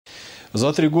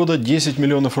За 3 года 10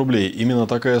 миллионов рублей. Именно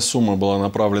такая сумма была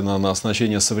направлена на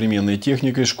оснащение современной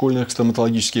техникой школьных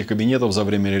стоматологических кабинетов за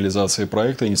время реализации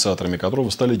проекта, инициаторами которого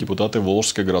стали депутаты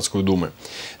Волжской городской Думы.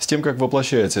 С тем, как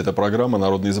воплощается эта программа,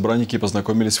 народные избранники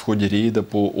познакомились в ходе рейда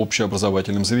по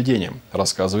общеобразовательным заведениям,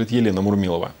 рассказывает Елена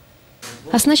Мурмилова.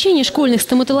 Оснащение школьных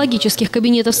стоматологических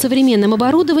кабинетов современным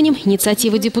оборудованием –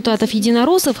 инициатива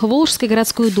депутатов-единороссов Волжской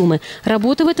городской думы.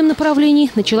 Работа в этом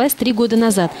направлении началась 3 года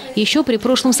назад, еще при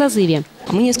прошлом созыве.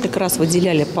 Мы несколько раз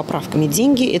выделяли поправками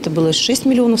деньги. Это было 6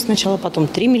 миллионов сначала, потом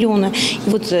 3 миллиона. И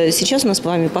вот сейчас у нас с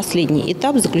вами последний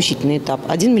этап, заключительный этап.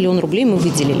 1 миллион рублей мы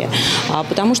выделили.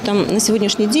 Потому что на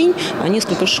сегодняшний день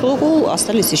несколько школ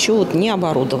остались еще не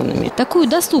оборудованными. Такую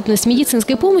доступность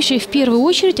медицинской помощи в первую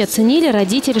очередь оценили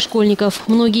родители школьников.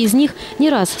 Многие из них не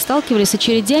раз сталкивались с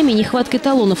очередями и нехваткой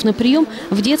талонов на прием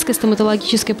в детской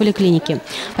стоматологической поликлинике.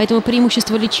 Поэтому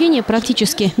преимущество лечения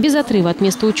практически без отрыва от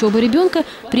места учебы ребенка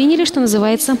приняли, что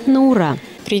называется, на ура.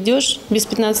 Придешь, без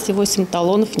 15,8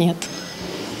 талонов нет.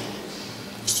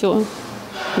 Все.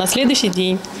 На следующий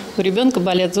день у ребенка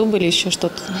болят зубы или еще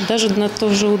что-то. Даже на то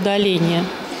же удаление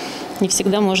не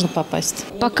всегда можно попасть.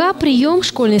 Пока прием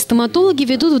школьные стоматологи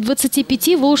ведут в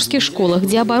 25 волжских школах,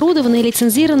 где оборудованы и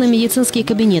лицензированы медицинские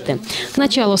кабинеты. К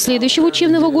началу следующего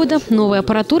учебного года новая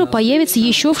аппаратура появится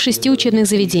еще в 6 учебных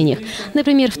заведениях.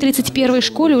 Например, в 31-й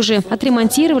школе уже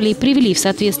отремонтировали и привели в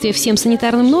соответствие всем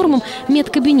санитарным нормам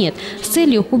медкабинет с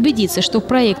целью убедиться, что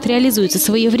проект реализуется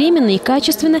своевременно и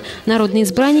качественно. Народные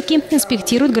избранники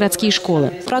инспектируют городские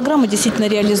школы. Программа действительно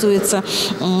реализуется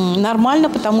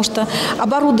нормально, потому что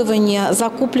оборудование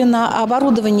закуплено,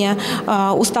 оборудование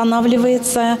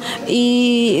устанавливается.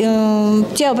 И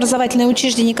те образовательные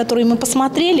учреждения, которые мы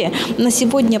посмотрели, на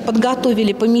сегодня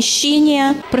подготовили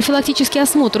помещения. Профилактический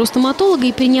осмотр у стоматолога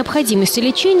и при необходимости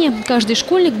лечения каждый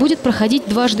школьник будет проходить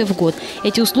дважды в год.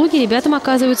 Эти услуги ребятам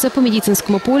оказываются по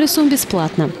медицинскому полису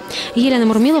бесплатно. Елена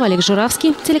Мурмилова, Олег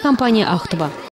Журавский, телекомпания «Ахтуба».